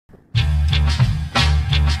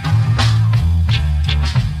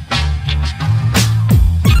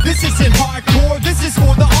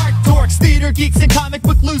theater geeks and comic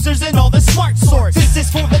book losers and all the smart sorts. This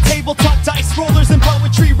is for the tabletop dice rollers and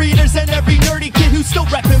poetry readers and every nerdy kid who's still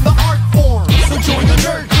repping the art form. So join the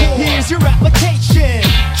nerd corps. Here's your application.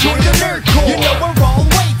 Join the nerd corps. You know we're all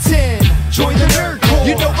waiting. Join the nerd corps.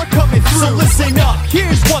 You know we're coming through. So listen up.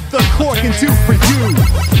 Here's what the core can do for you.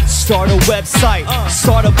 Start a website,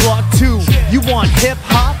 start a blog too. You want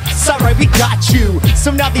hip-hop? Sorry, we got you.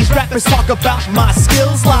 So now these rappers talk about my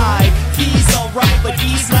skills like he's alright, but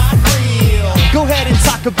he's not real. Go ahead and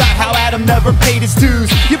talk about how Adam never paid his dues.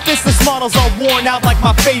 Your business model's all worn out like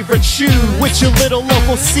my favorite shoe. With your little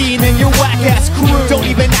local scene and your whack-ass crew. Don't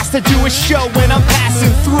even ask to do a show when I'm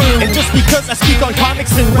passing through. And just because I speak on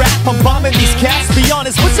comics and rap, I'm bombing these cats. Be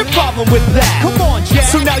honest, what's your problem with that? Come on, Jack.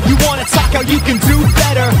 So now you wanna talk how you can do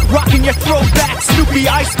better. Rocking your throwback Snoopy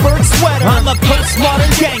iceberg sweater. I'm a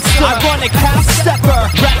postmodern gangster, ironic half-stepper.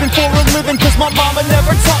 Rapping for a living cause my mama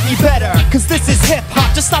never taught me better. Cause this is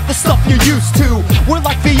hip-hop, just not the stuff you're used to. We're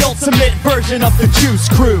like the ultimate version of the Juice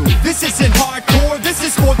Crew. This isn't hardcore, this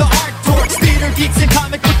is for the art dorks, theater geeks and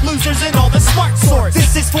comic book losers and all the smart sorts.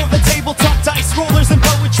 This is for the tabletop dice rollers and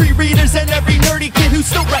poetry readers and every nerdy kid who's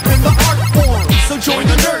still repping the art form. So join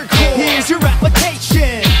the nerd corps. Here's your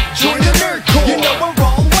application. Join the nerd corps. You know we're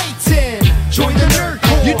all waiting. Join the nerd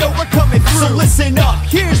corps. You know we're coming through. So listen up,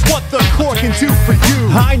 here's what the core can do for you.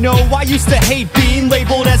 I know I used to hate being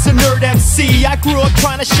labeled as a nerd MC. I grew up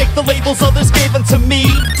trying to shake the labels others gave them to me.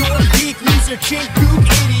 Dork, geek, loser, chink, gook,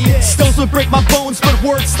 idiot. Stones would break my bones, but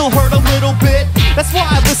words still hurt a little bit. That's why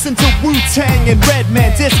I listen to Wu-Tang and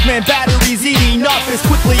Redman, Discman, batteries eating up as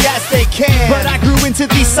quickly as they can. But I grew into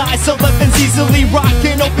these size 11s, easily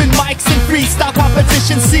rocking open mics and freestyle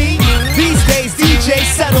competition. See, these days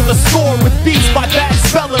DJs settle the score with beats by Bad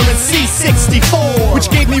Speller and C64,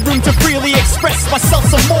 which gave me room to freely express myself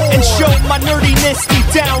some more and show my nerdiness deep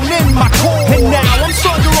down in my core. And now I'm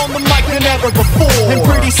stronger on the mic than ever before. And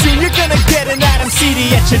pretty soon you're gonna get an Adam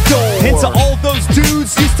CD at your door. And to all those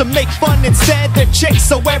dudes used to make fun instead, their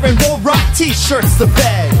chicks are wearing Warrock t-shirts to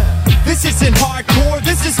bed. This isn't hardcore,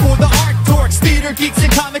 this is for the art dorks, theater geeks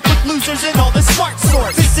and comic book losers and all the smart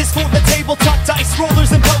sorts. This is for the tabletop dice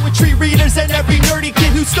rollers and poetry readers and every nerdy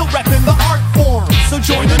kid who's still repping the art form. So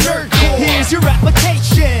join the nerd corps. Here's your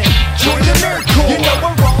application. Join the nerd corps. You know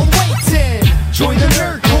we're all waiting. Join the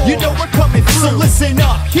nerd corps. You know we're coming through. So listen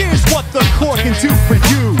up, here's what the core can do for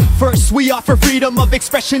you. First, we offer freedom of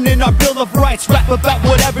expression in our Bill of Rights. Rap about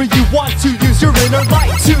whatever you want to, use your inner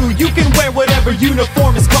light. 2, you can wear whatever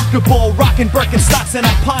uniform is comfortable, rocking Birkenstocks and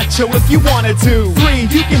a poncho if you wanted to. 3,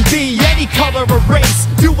 you can be any color or race,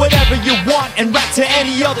 do whatever you want and rap to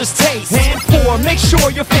any other's taste. And 4, make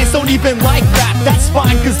sure your fans don't even like rap. That's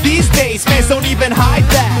fine, cause these days fans don't even hide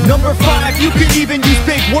that. Number 5, you can even use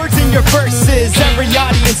big words in your verses. Every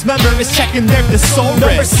audience member is checking their thesaurus.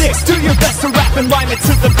 Number 6, do your best to rap and rhyme it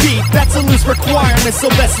to the beat. That's a loose requirement, so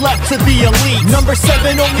best left to the elite. Number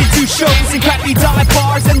 7, only do shows in crappy dive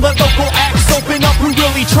bars and let local acts open up who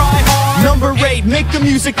really try hard. Number 8, make the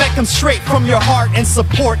music that comes straight from your heart and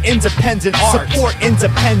support independent art. Support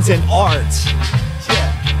independent art.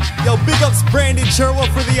 Yeah. Yo, big ups Brandon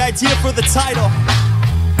Cherwell for the idea for the title.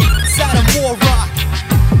 It's Adam Warrock.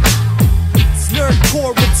 It's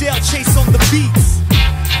Nerdcore with Dale Chase on the beats.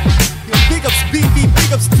 Yo, big ups BB,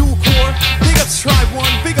 big ups Dual Core, big ups Tribe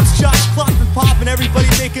One, big ups Josh, Clock and Pop, and everybody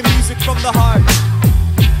making music from the heart.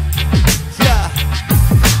 Yeah.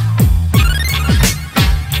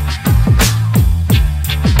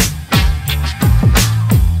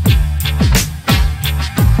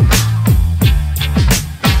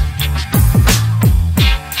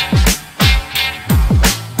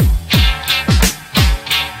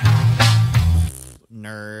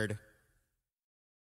 Nerd.